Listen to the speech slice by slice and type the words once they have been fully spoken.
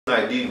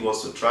I did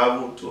was to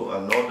travel to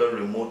another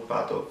remote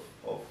part of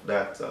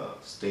that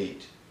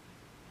state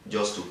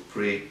just to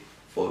pray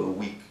for a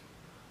week.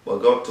 But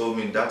God told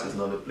me that is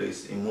not the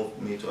place. He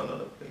moved me to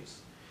another place.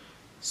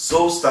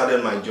 So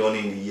started my journey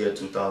in the year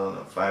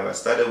 2005. I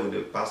started with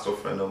a pastor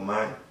friend of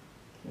mine,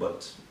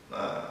 but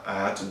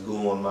I had to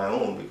go on my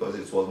own because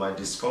it was my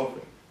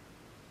discovery.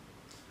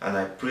 And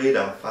I prayed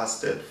and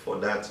fasted for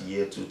that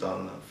year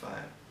 2005.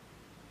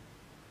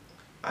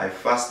 I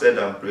fasted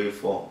and prayed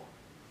for,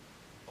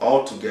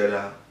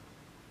 altogether,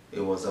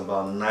 it was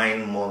about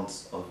 9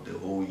 months of the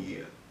whole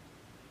year.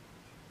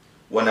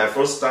 When I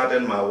first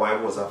started, my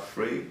wife was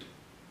afraid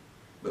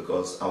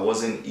because I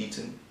wasn't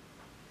eating.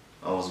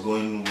 I was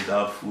going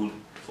without food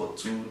for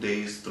 2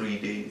 days, 3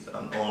 days,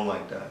 and all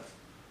like that.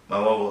 My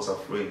wife was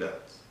afraid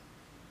that.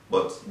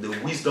 But the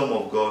wisdom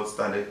of God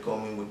started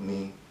coming with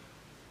me,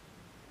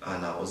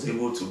 and I was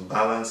able to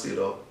balance it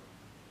up.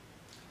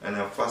 And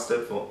I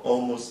fasted for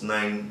almost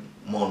 9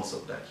 months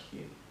of that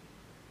year.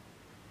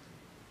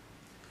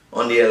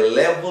 On the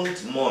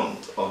 11th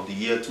month of the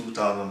year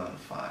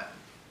 2005,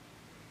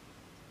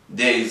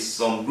 there is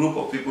some group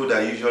of people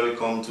that usually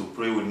come to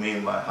pray with me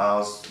in my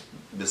house,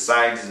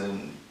 besides the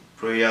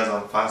prayers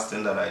and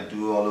fasting that I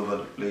do all over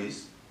the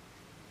place.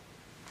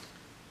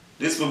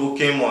 These people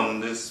came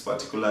on this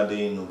particular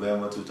day in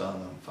November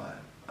 2005,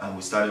 and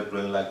we started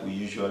praying like we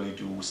usually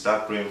do. We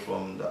start praying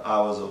from the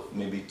hours of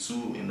maybe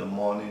 2 in the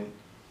morning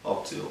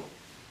up till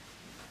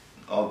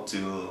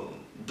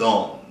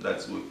dawn.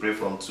 That's, we pray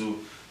from 2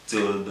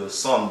 till the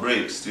sun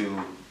breaks,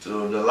 till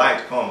the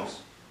light comes.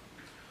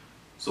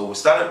 So we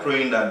started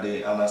praying that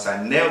day, and as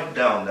I knelt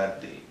down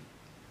that day,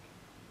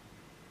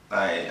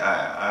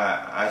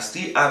 I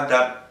still had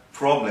that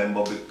problem,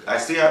 but I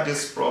still had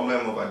this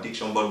problem of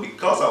addiction. But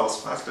because I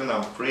was fasting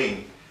and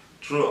praying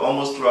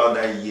almost throughout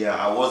that year,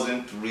 I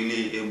wasn't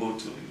really able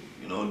to,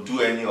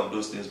 do any of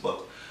those things.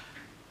 But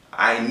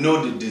I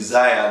know the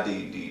desire,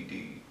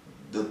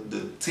 the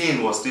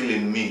thing was still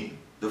in me,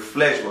 the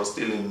flesh was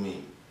still in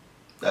me.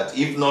 That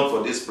if not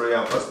for this prayer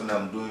and fasting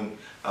I'm doing,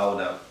 I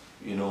would have,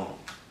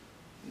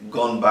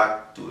 gone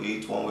back to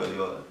it one way or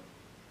the other.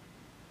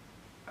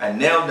 I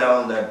knelt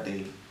down that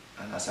day,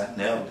 and as I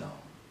knelt down,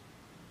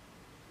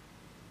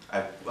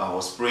 I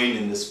was praying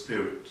in the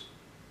Spirit.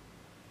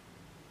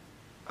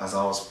 As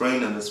I was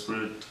praying in the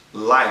Spirit,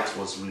 light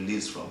was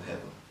released from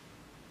heaven.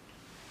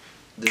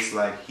 This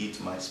light hit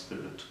my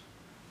spirit,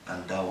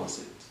 and that was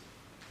it.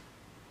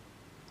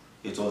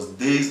 It was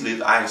days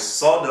later, I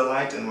saw the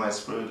light in my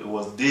spirit. It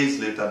was days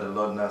later the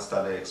Lord now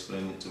started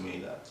explaining to me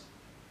that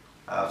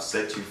I have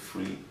set you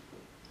free,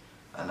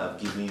 and I've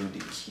given you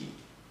the key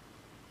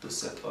to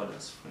set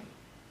others free.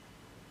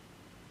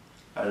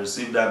 I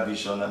received that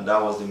vision, and that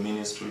was the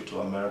ministry to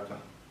America.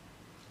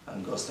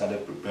 And God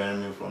started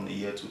preparing me from the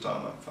year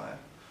 2005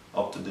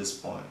 up to this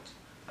point.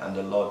 And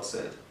the Lord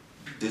said,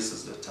 this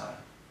is the time.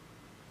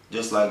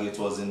 Just like it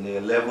was in the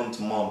 11th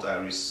month I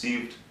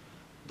received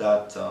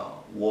that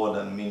word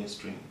and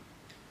ministry.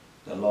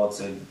 The Lord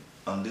said,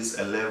 on this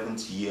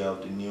 11th year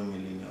of the new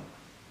millennium,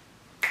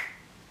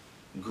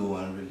 go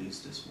and release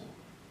this word.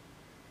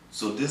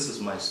 So this is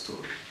my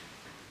story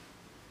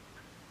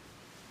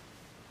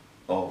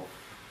of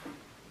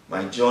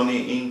my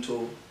journey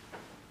into,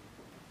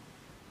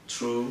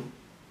 through,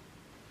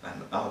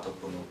 and out of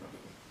pornography.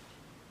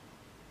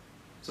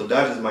 So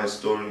that is my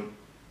story,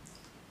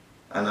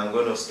 and I'm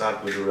going to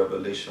start with the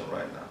revelation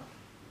right now.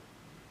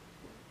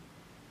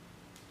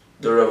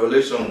 The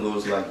revelation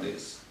goes like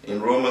this.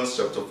 In Romans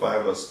chapter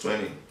 5 verse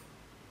 20,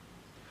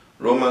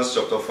 Romans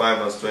chapter 5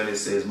 verse 20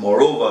 says,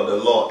 moreover the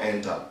law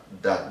entered,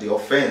 that the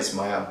offense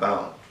might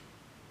abound.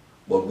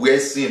 But where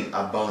sin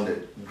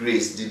abounded,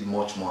 grace did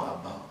much more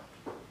abound.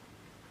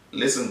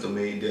 Listen to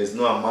me, there is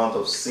no amount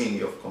of sin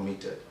you have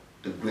committed.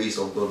 The grace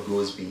of God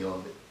goes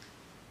beyond it.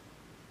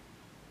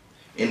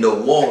 In the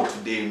world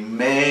today,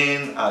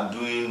 men are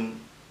doing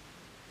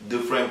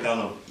different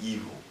kind of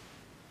evil.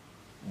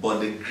 But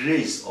the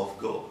grace of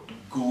God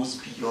goes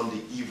beyond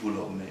the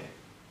evil of men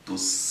to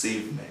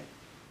save men.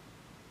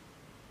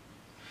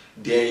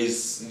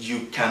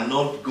 You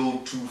cannot go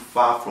too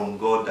far from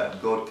God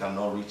that God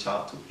cannot reach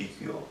out to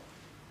pick you up.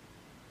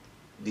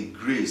 The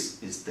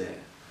grace is there.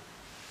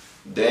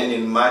 Then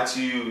in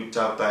Matthew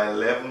chapter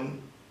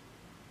 11,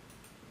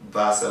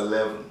 verse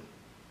 11,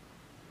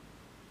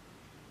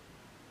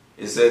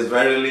 it says,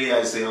 verily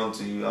I say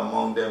unto you,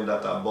 among them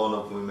that are born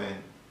of women,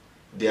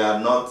 there are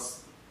not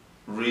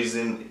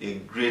risen a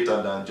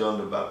greater than John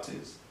the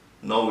Baptist,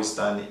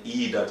 notwithstanding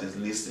he that is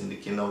least in the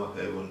kingdom of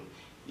heaven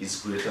is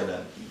greater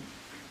than he.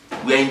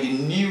 We are in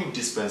the new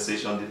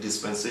dispensation, the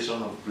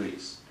dispensation of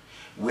grace,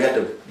 where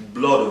the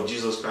blood of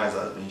Jesus Christ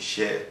has been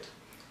shed.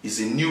 It's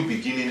a new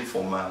beginning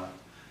for man.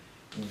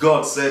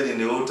 God said in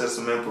the Old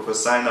Testament,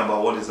 prophesying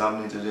about what is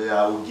happening today,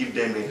 I will give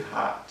them a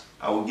heart.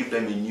 I will give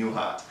them a new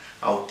heart.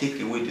 I will take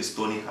away the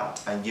stony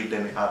heart and give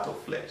them a heart of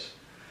flesh.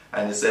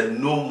 And he said,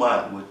 no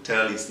man will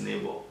tell his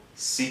neighbor,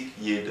 seek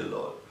ye the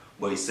Lord.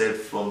 But he said,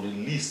 from the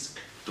least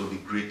to the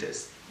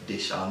greatest, they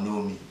shall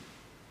know me.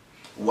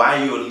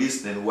 Why you're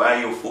listening, why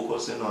you're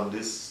focusing on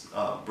this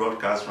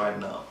broadcast right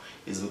now,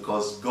 is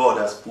because God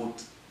has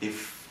put a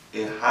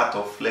heart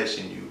of flesh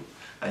in you,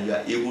 and you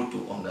are able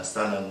to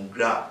understand and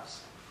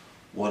grasp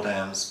what I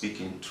am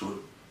speaking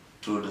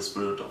through the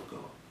Spirit of God.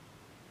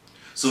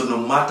 So no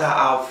matter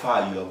how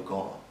far you have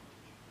gone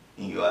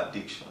in your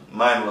addiction,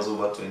 mine was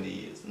over 20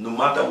 years, no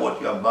matter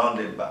what you are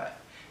bounded by,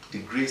 the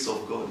grace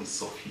of God is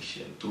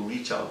sufficient to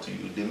reach out to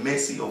you. The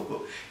mercy of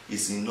God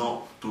is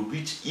enough to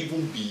reach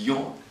even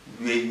beyond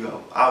where you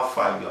have, how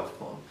far you have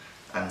gone,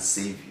 and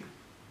save you.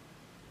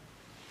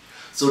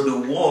 So the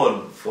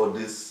word for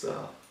this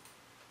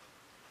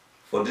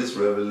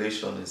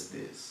revelation is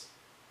this.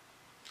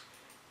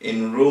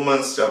 In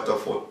Romans chapter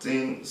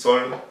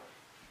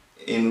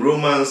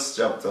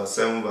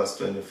 7 verse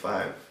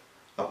 25,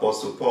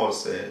 Apostle Paul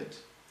said,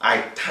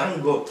 I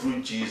thank God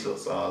through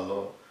Jesus our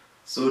Lord.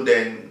 So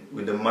then,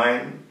 with the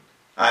mind,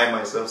 I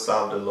myself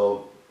serve the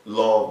law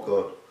of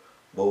God,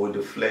 but with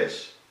the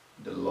flesh,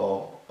 the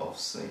law of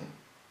sin.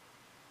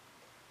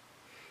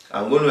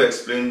 I'm going to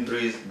explain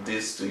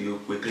this to you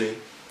quickly.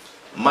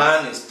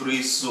 Man is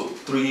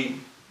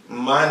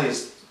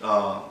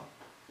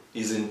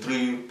in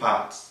three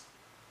parts.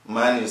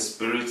 Man is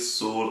spirit,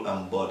 soul,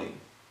 and body.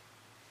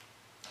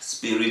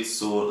 Spirit,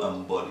 soul,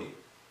 and body.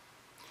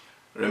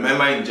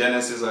 Remember in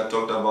Genesis I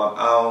talked about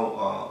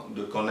how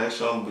the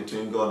connection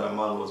between God and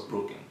man was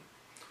broken.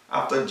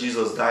 After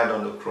Jesus died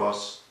on the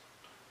cross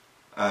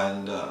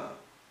and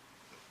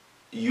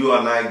you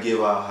and I gave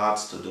our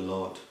hearts to the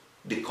Lord,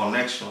 the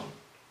connection,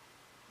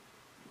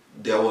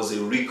 there was a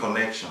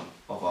reconnection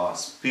of our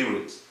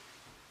spirit.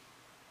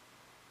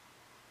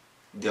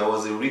 There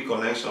was a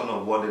reconnection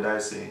of, what did I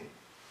say?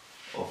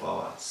 Of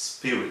our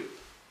spirit.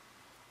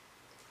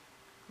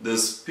 The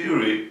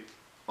Spirit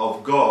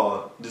of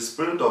God, the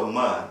spirit of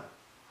man,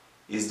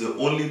 is the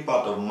only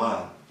part of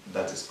man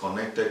that is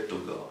connected to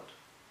God.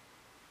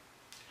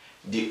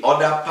 The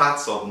other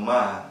parts of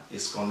man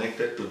is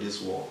connected to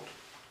this world.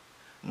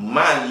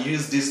 Man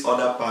uses these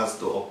other parts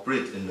to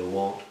operate in the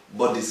world,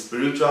 but the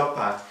spiritual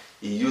part,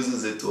 he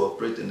uses it to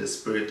operate in the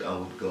spirit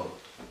and with God.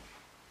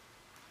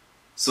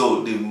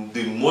 So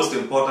the most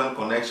important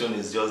connection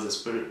is just the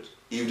spirit.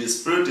 If the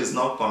spirit is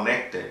not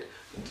connected,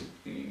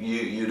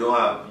 you don't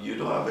have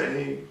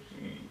any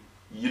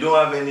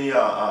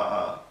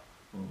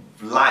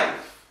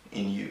life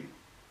in you.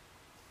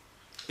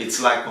 It's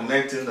like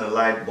connecting a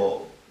light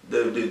bulb.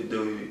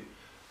 The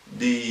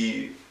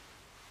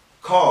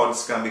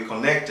cords can be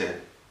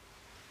connected,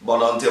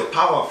 but until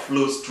power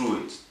flows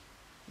through it,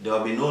 there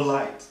will be no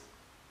light.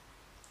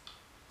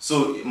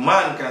 So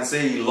man can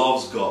say he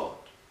loves God.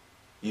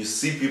 You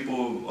see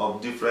people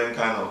of different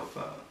kind of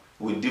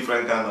with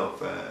different kind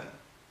of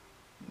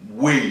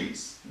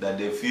ways that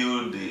they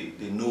feel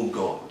they know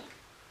God,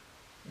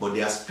 but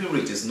their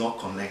spirit is not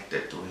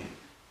connected to Him.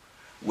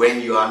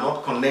 When you are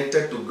not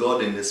connected to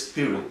God in the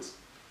spirit,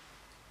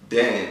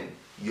 then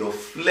your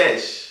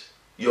flesh,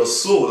 your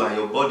soul, and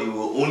your body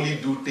will only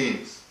do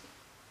things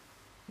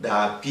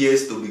that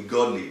appears to be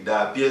godly,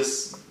 that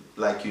appears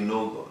like you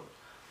know God.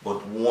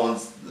 But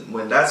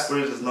when that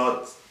spirit is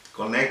not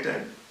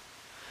connected,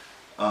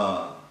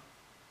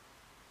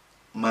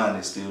 man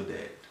is still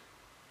dead.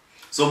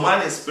 So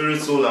man is spirit,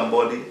 soul, and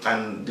body,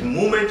 and the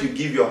moment you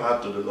give your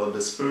heart to the Lord,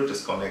 the spirit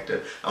is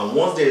connected. And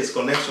once there is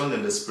connection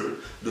in the spirit,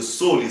 the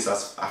soul is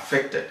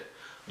affected.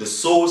 The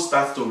soul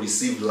starts to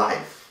receive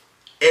life.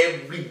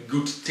 Every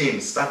good thing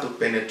starts to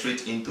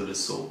penetrate into the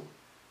soul.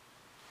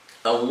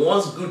 And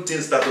once good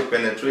things start to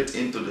penetrate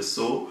into the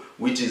soul,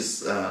 which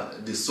is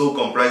the soul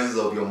comprises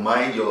of your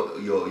mind, your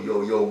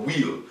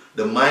will,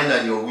 the mind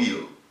and your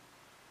will,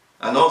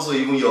 and also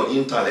even your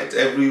intellect,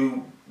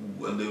 the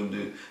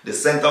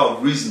center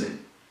of reasoning.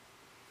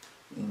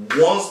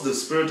 Once the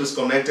spirit is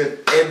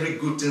connected, every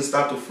good thing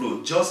starts to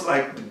flow. Just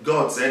like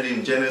God said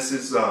in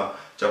Genesis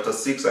chapter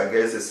 6, I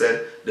guess, it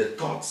said, the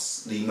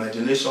thoughts, the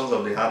imaginations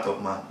of the heart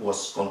of man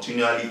was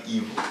continually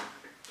evil.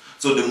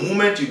 So the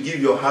moment you give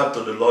your heart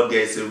to the Lord,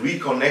 there is a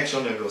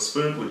reconnection in your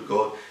spirit with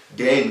God.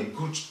 Then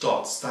good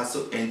thoughts start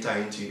to enter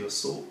into your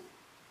soul.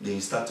 Then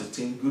you start to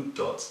think good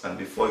thoughts, and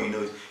before you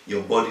know it,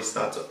 your body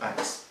starts to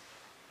act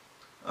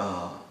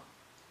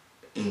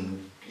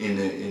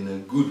in a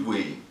good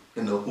way,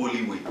 in a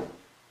holy way.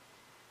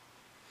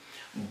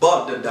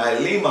 But the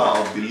dilemma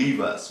of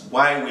believers,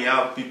 why we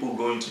have people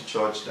going to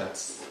church that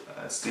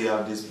still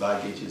have this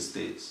baggage, is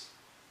this.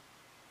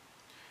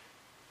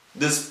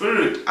 The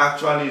spirit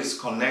actually is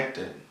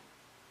connected,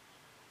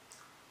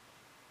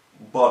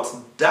 but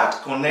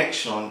that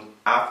connection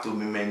has to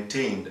be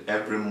maintained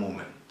every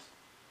moment.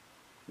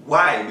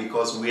 Why?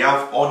 Because we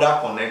have other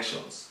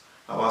connections.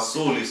 Our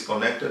soul is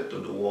connected to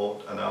the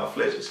world, and our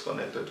flesh is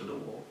connected to the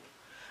world.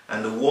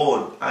 And the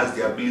world has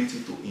the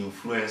ability to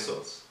influence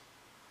us.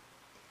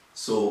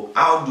 So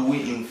how do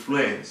we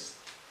influence?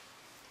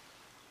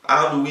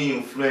 How do we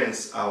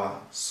influence our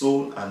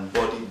soul and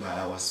body? By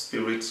our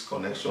spirit's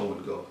connection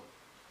with God.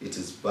 It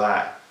is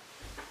by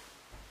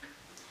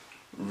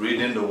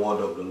reading the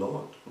word of the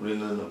Lord,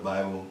 reading the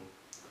Bible,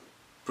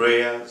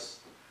 prayers,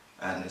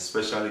 and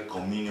especially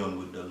communion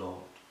with the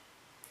Lord.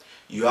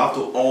 You have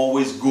to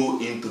always go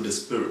into the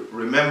Spirit.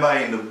 Remember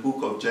in the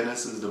book of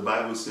Genesis, the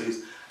Bible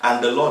says,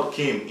 and the Lord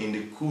came in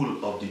the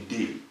cool of the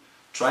day,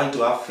 trying to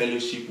have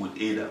fellowship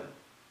with Adam.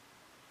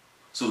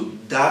 So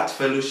that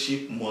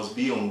fellowship must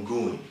be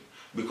ongoing,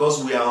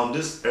 because we are on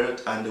this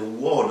earth and the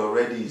world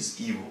already is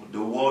evil.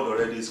 The world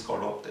already is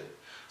corrupted.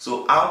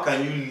 So how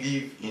can you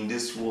live in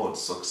this world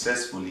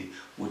successfully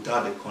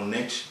without a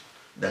connection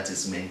that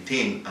is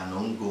maintained and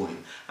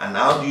ongoing? And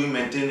how do you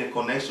maintain a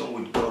connection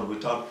with God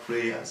without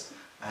prayers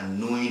and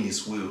knowing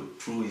His will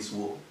through His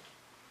word?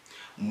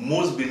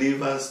 Most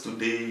believers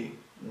today,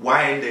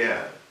 why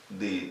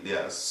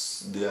their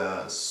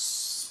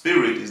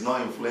spirit is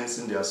not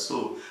influencing their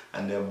soul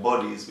and their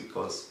bodies,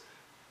 because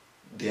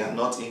they are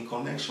not in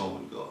connection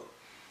with God.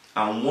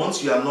 And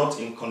once you are not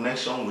in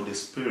connection with the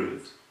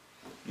Spirit,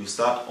 you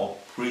start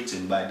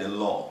operating by the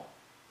law.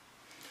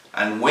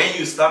 And when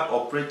you start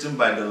operating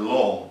by the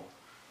law,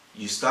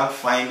 you start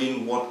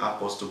finding what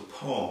Apostle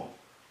Paul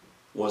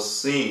was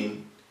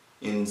saying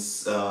in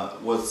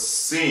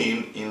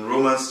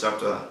Romans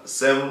chapter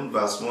 7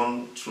 verse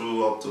 1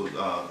 through up to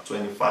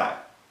 25.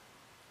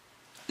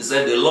 He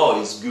said the law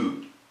is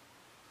good,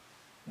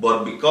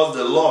 but because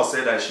the law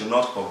said I should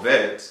not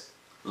covet,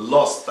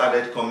 lust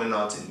started coming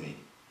out in me.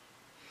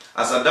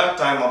 As at that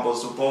time,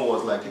 Apostle Paul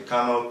was like a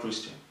carnal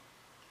Christian.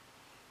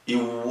 He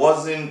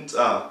wasn't.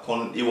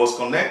 He was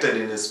connected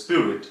in the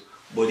Spirit,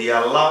 but he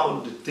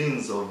allowed the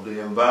things of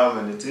the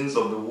environment, the things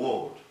of the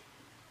world,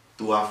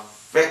 to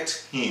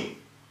affect him.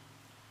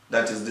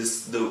 That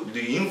is,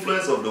 the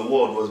influence of the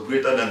world was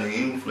greater than the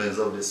influence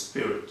of the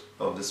Spirit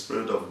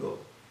of God.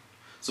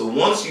 So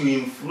once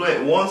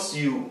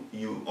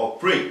you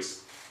operate,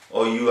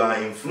 or you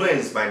are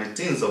influenced by the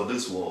things of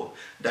this world,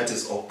 that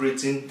is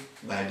operating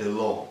by the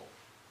law.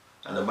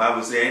 And the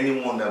Bible says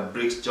anyone that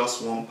breaks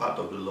just one part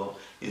of the law,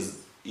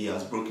 he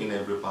has broken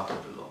every part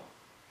of the law.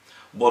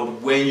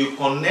 But when you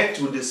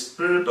connect with the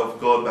Spirit of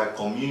God by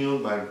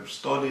communion, by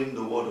studying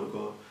the Word of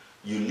God,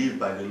 you live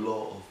by the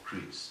law of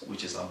grace,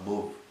 which is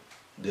above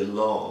the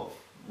law,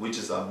 which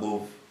is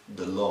above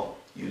the law.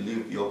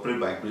 You operate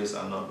by grace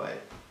and not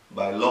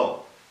by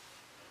law.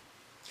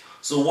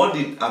 So what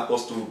did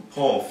Apostle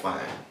Paul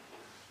find?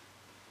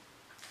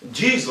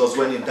 Jesus,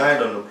 when he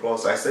died on the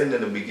cross, I said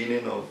in the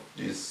beginning of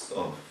these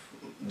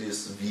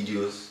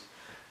videos,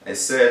 I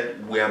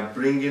said we are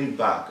bringing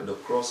back the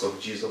cross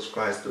of Jesus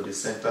Christ to the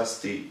center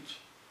stage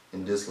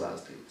in these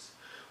last days.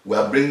 We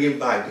are bringing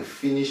back the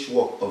finished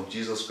work of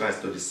Jesus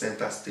Christ to the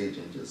center stage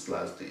in these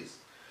last days.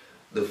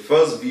 The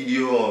first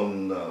video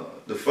on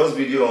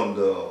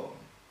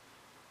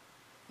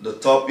the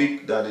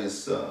topic, that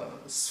is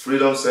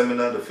Freedom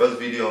Seminar, the first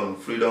video on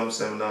Freedom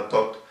Seminar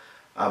talked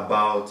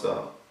about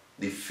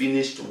the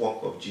finished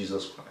work of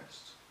Jesus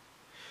Christ.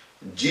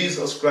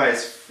 Jesus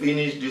Christ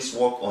finished this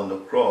work on the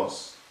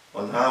cross,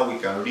 on how we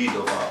can rid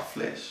of our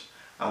flesh.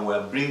 And we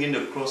are bringing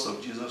the cross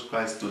of Jesus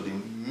Christ to the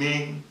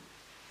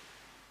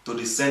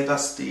center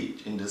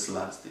stage in these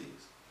last days.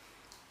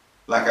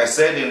 Like I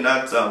said in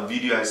that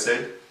video, I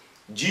said,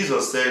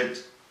 Jesus said,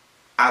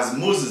 as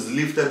Moses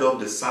lifted up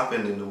the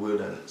serpent in the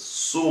wilderness,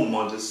 so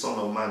must the Son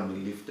of Man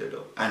be lifted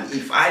up. And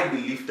if I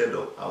be lifted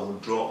up, I will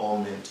draw all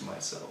men to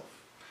myself.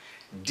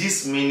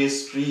 This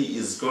ministry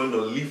is going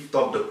to lift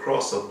up the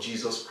cross of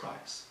Jesus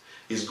Christ.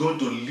 It's going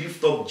to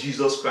lift up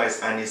Jesus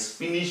Christ and His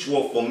finished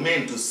work for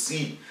men to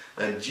see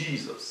that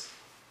Jesus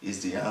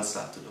is the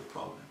answer to the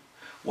problem.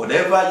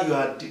 Whatever you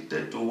are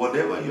addicted to,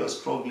 whatever you are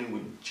struggling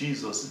with,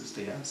 Jesus is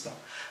the answer.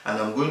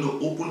 And I'm going to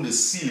open the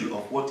seal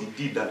of what He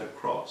did at the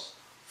cross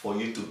for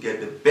you to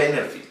get the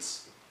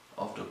benefits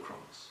of the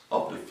cross,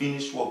 of the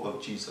finished work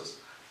of Jesus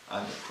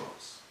and the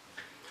cross.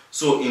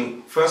 So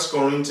in 1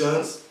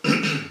 Corinthians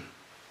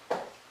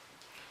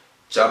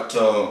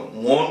chapter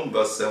 1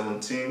 verse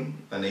 17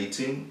 and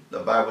 18,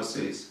 the Bible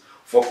says,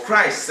 for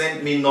Christ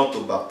sent me not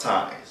to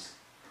baptize,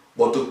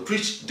 but to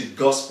preach the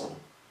gospel,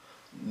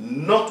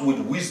 not with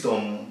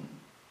wisdom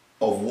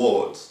of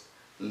words,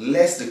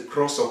 lest the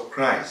cross of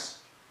Christ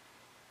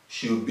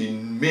should be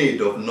made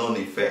of none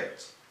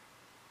effect.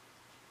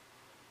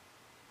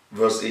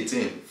 Verse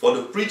 18, for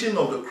the preaching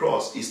of the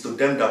cross is to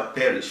them that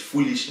perish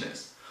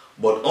foolishness,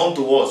 but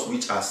unto us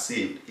which are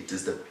saved, it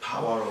is the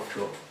power of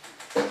God.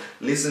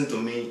 Listen to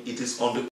me, it is on the